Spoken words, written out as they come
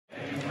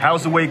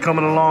How's the weight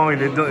coming along?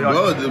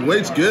 Well, the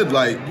weight's good.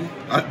 Like,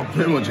 I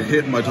pretty much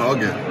hit my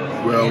target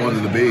where I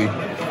wanted to be.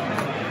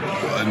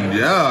 And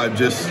yeah,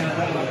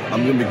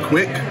 I'm gonna be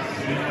quick,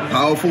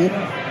 powerful,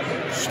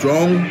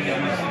 strong.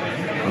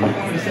 I'm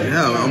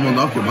gonna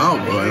knock him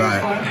out, bro.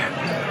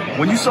 Like,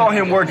 when you saw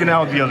him working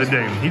out the other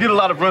day, he did a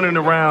lot of running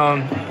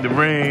around the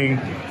ring.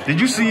 Did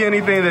you see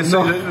anything that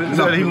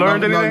said he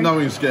learned anything?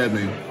 Nothing scared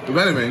me. If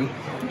anything,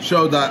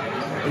 showed that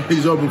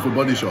he's open for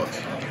body shots.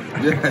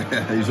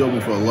 Yeah, he's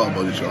open for a lot of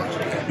body shots.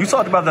 You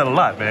talked about that a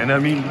lot, man. I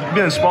mean, you've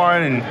been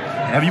sparring, and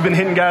have you been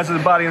hitting guys in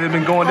the body and they've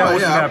been going down?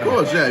 Yeah, of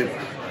course, yeah.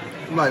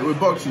 Like, with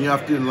boxing, you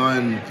have to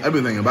learn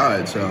everything about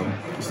it, so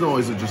it's not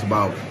always just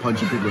about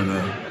punching people in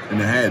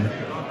the head.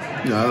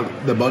 You know,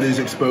 the body's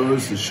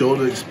exposed, the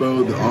shoulder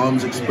exposed, the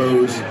arms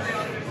exposed,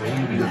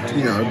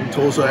 the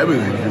torso,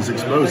 everything is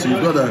exposed. So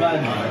you've got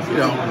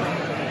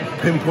to,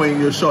 pinpoint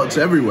your shots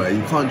everywhere.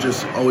 You can't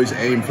just always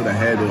aim for the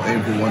head or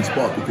aim for one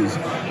spot, because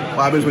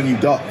what happens when you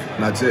duck?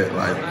 That's it.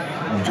 Like,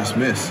 you just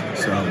miss.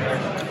 So,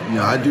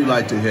 I do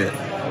like to hit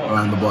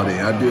around the body.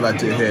 I do like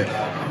to hit,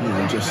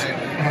 just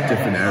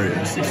different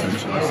areas,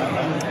 essentially.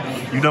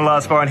 So. You've done a lot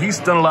of sparring. He's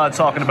done a lot of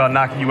talking about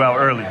knocking you out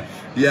early.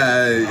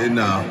 Yeah,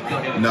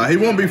 no, he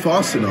won't be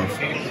fast enough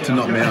to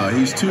knock me out.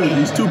 He's too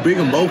big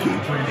and bulky.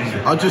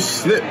 I'll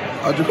just slip.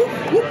 I'll just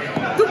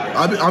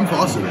I'm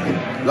faster than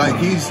him. Like, I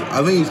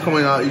think he's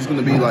coming out. He's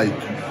gonna be like,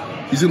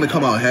 he's gonna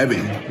come out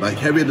heavy, like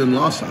heavier than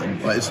last time.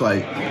 Like, it's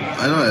like,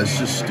 I don't know, it's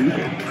just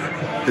stupid.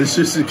 It's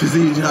just because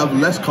he have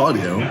less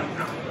cardio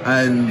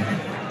and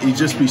he'd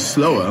just be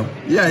slower.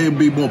 Yeah, he'll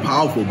be more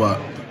powerful,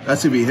 but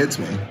that's if he hits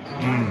me.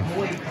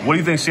 What do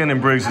you think Shannon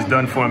Briggs has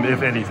done for him,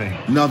 if anything?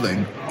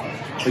 Nothing.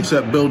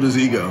 Except build his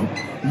ego.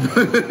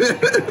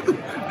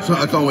 So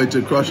I can't wait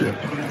to crush it.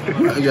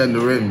 Get in the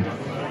ring.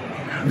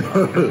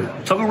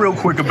 Talk real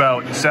quick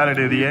about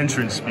Saturday, the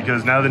entrance,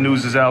 because now the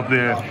news is out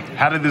there.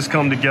 How did this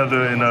come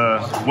together, and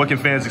what can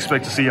fans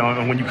expect to see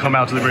when you come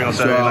out to the ring on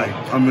Saturday night?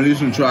 I'm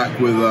releasing a track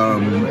with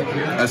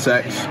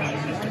SX,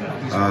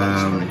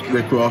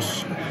 Rick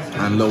Ross,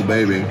 and Lil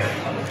Baby.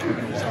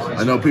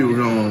 I know people are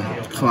going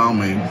to clown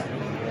me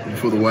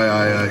for the way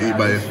I eat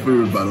my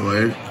food, by the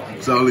way.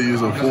 So I only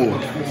use a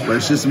fork, but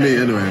it's just me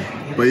anyway.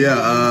 But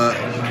yeah,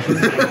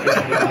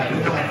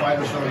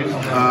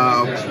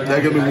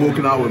 they're gonna be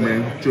walking out with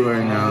me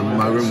during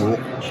my ring walk,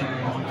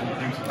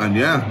 and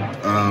yeah,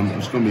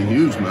 it's gonna be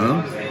huge,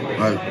 man.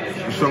 Like,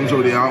 the song's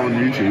already out on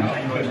YouTube,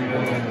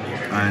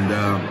 and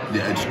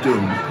yeah, it's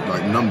doing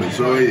like numbers. It's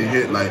already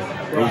hit like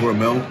over 1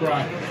 mil,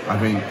 I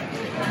think,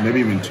 maybe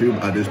even 2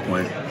 at this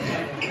point.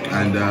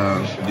 And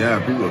yeah,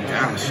 people are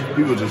gassed.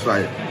 People are just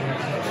like,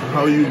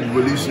 how are you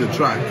releasing a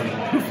track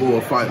before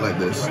a fight like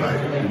this? Like,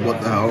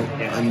 what the hell?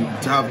 And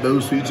to have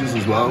those features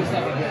as well.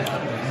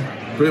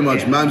 Pretty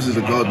much, Mams is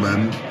a god,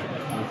 man.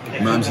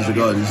 Mams is a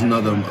god. He's he's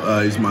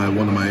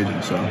one of my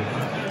agents. So,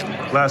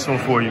 last one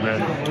for you,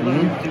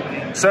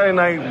 man. Saturday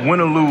night, win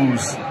or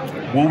lose,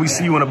 will we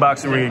see you in a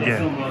boxing ring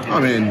again? I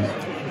mean,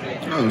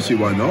 I don't see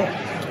why not.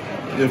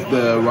 If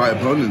the right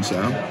opponent's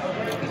there,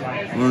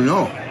 why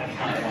not?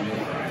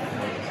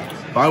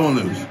 But I won't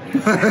lose.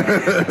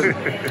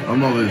 I'm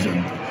not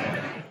losing.